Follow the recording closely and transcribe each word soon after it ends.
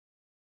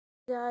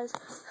Guys,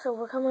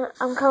 so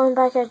I'm coming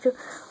back at you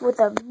with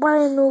a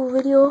brand new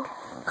video.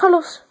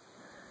 Carlos,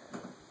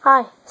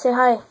 hi, say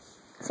hi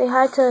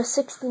to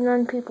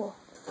 69 people.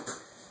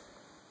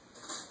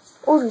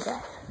 We'll do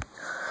that.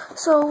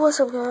 So what's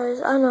up,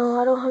 guys? I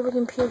know I don't have a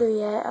computer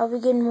yet. I'll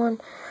be getting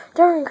one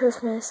during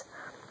Christmas.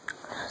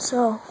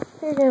 So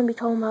we're gonna be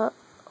talking about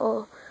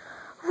a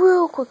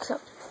real quick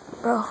subject,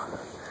 bro.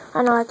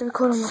 I know I have to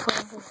record on my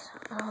phone because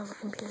I don't have a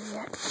computer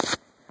yet.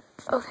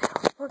 Okay,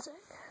 one sec.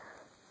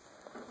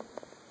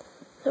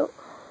 So,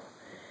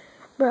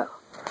 bro,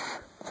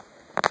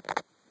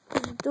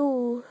 this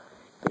dude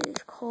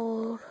is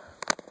called,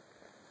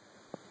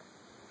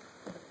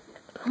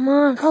 come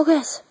on,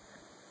 focus.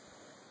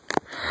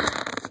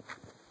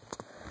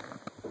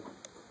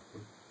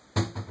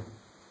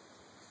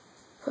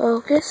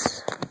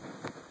 Focus.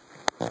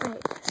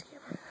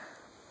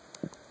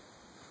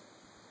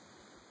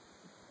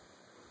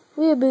 Wait,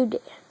 we booed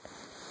it.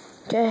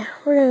 Okay,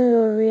 we're gonna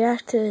go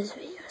react to this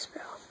videos,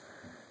 bro.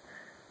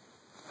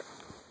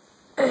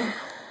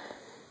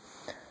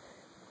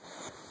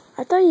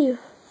 I thought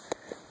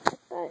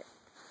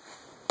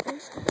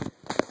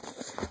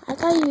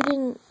you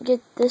didn't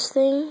get this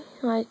thing,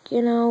 like,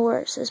 you know, where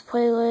it says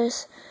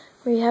playlist,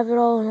 where you have it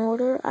all in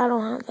order. I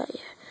don't have that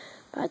yet.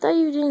 But I thought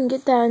you didn't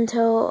get that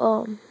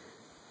until,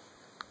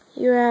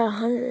 you're at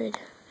 100,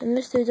 and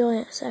this dude's only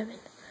at 7.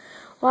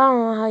 Well, I don't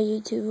know how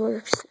YouTube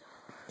works.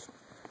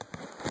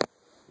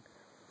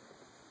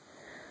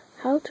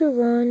 How to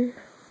run.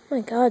 Oh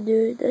my god,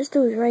 dude, this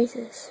dude's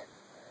racist.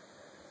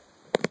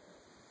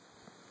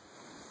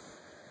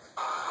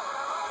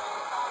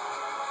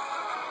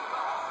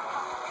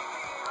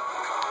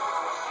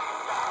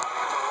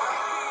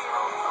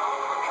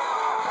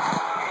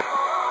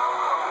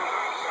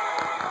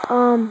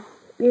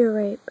 Ear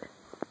rape.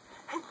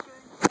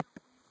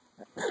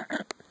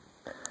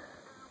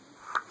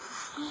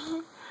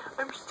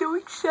 I'm so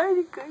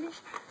excited,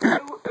 guys.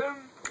 So,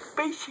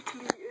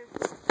 basically,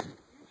 YouTube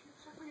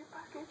sent me a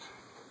package.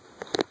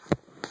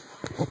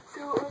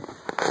 So,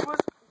 I was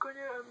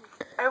gonna,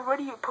 I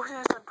already posted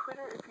this on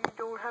Twitter. If you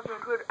don't have me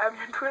on Twitter, I'm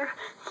on Twitter.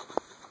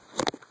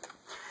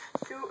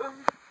 So,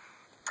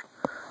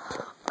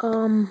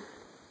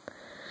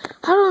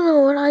 I don't know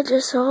what I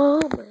just saw,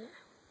 but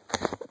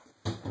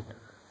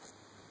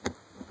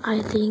I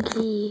think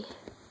he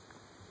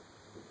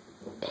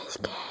is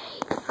gay.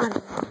 I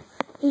don't know.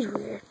 He's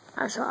weird.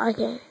 I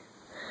can't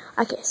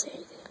say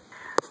anything.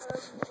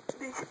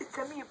 They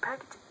sent me a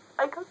package.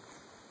 I got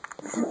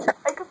 5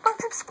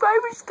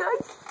 subscribers,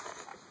 guys.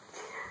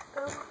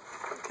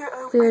 Okay,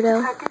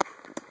 Weirdo.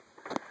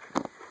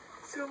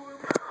 So,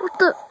 what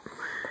the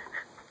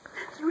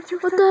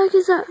heck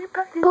is that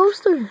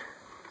poster?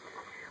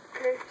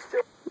 Okay,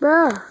 so,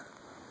 Bruh.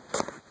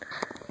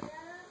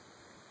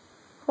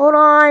 Hold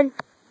on.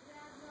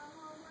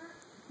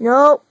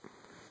 Nope.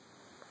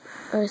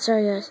 Oh,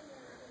 sorry, guys.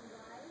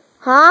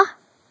 Huh?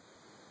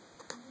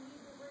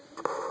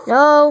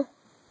 No.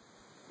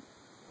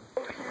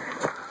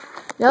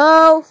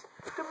 No.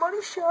 the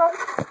money shot.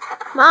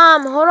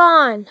 Mom, hold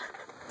on.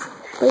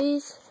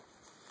 Please.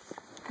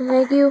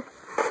 Thank you.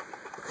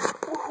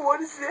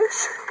 What is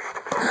this?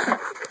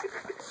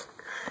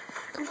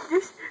 Is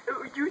this a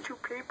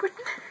YouTube play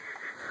button?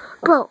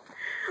 Bro,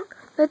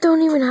 that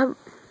don't even have...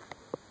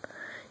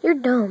 You're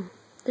dumb.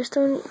 That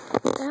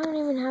don't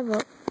even have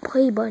a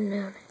play button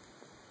on it.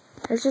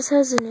 It just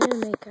has an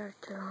anime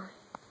character on it.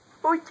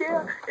 Oh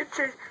yeah, it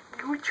says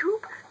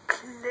YouTube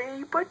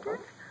play button.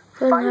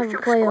 Doesn't 5 have a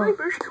play on.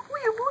 subscribers. We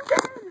are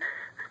 10.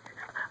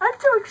 I'm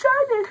so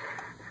excited.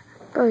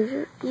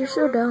 Bro, you're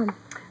so dumb.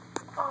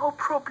 I'll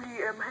probably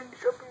hang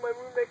this up in my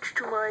room next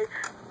to my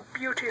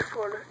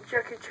beautiful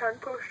Jackie Chan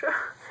poster.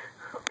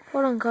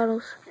 Hold on,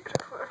 Carlos.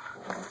 Beautiful.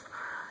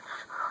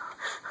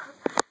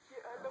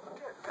 Yeah, I love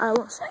that. Alright,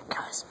 one sec,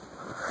 guys.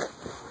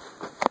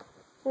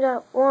 We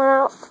got one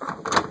out.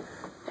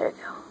 There we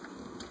go.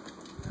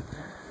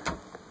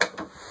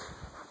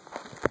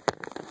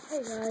 Hey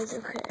guys,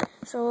 okay.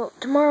 So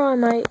tomorrow I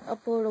might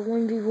upload a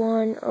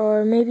 1v1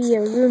 or maybe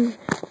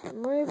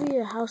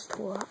a house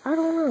tour. I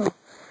don't know.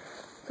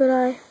 Could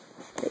I?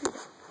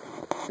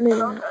 Maybe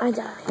not. I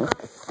doubt it.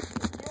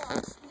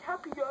 Yeah, be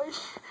happy, guys.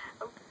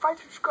 5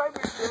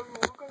 subscribers, and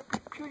we're gonna be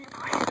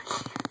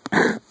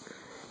PewDiePie.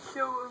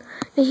 So,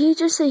 Did he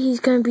just say he's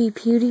gonna be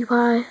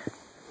PewDiePie?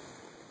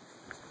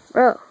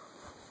 Bro,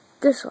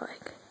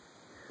 dislike.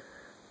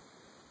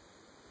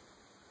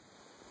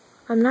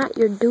 I'm not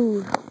your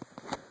dude.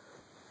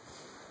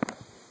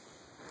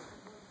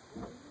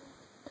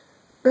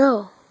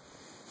 Bro,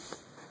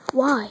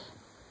 why?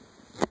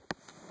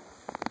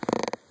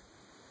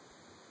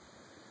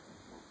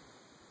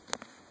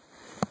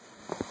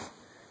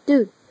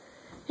 Dude,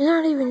 you're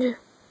not even...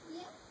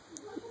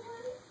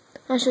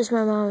 That's just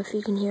my mom if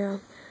you can hear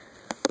him.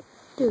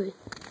 Dude,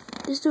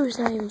 this dude's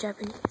not even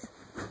Japanese.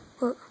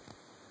 Look.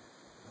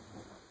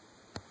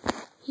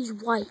 He's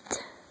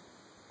white.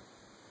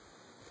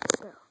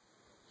 Bro,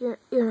 you're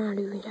not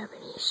even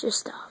Japanese. Just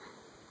stop.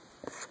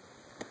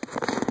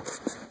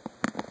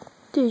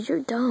 Dude, you're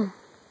dumb.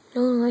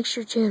 No one likes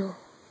your channel.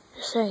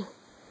 Just saying.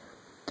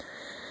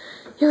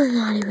 You're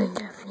not even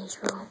Japanese,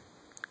 bro.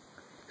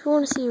 If you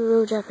want to see a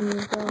real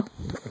Japanese, bro,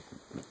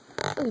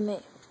 look at me.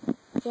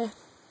 Okay?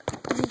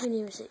 You can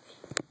even see me.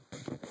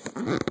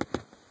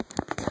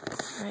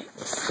 Right.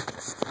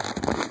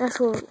 That's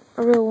what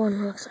a real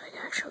one looks like,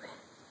 actually.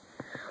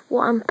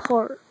 Well, I'm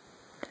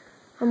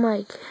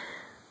like,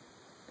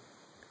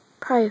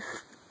 probably,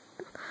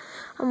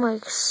 I'm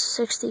like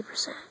 60%,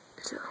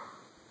 so.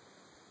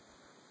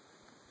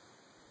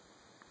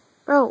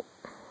 Bro.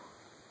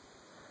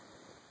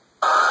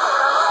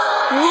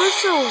 You are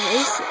so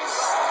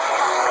racist.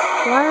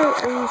 Why are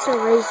you so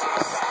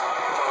racist?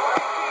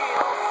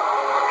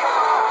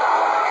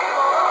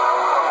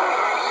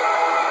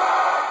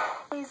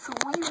 It's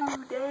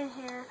Weeboo Day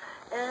here,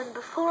 and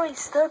before I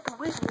start the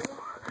video,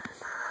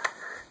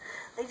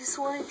 I just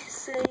wanted to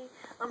say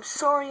I'm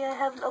sorry I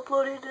haven't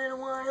uploaded in a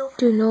while.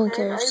 Dude, no one and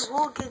cares. I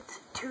will get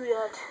to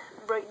that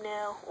right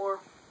now, or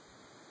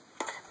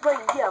right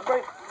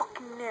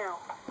fucking now.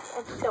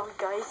 I'm sorry,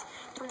 guys.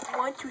 Don't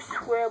want to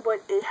swear,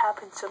 but it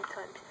happens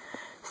sometimes.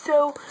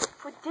 So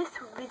for this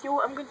video,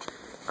 I'm going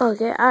to.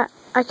 Okay,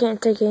 I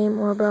can't take it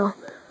anymore, bro.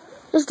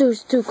 This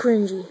dude's too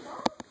cringy.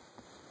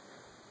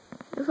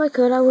 If I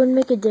could, I would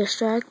make a diss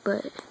track,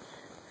 but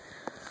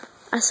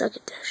I suck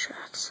at diss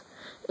tracks.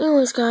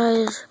 Anyways,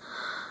 guys,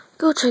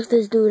 go check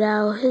this dude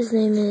out. His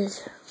name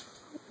is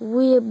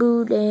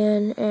Weeboo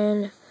Dan,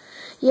 and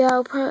yeah,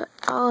 I'll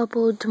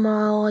upload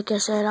tomorrow. Like I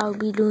said, I'll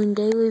be doing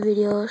daily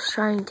videos,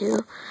 trying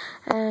to,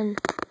 and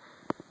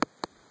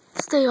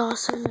stay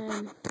awesome,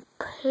 and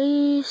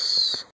peace.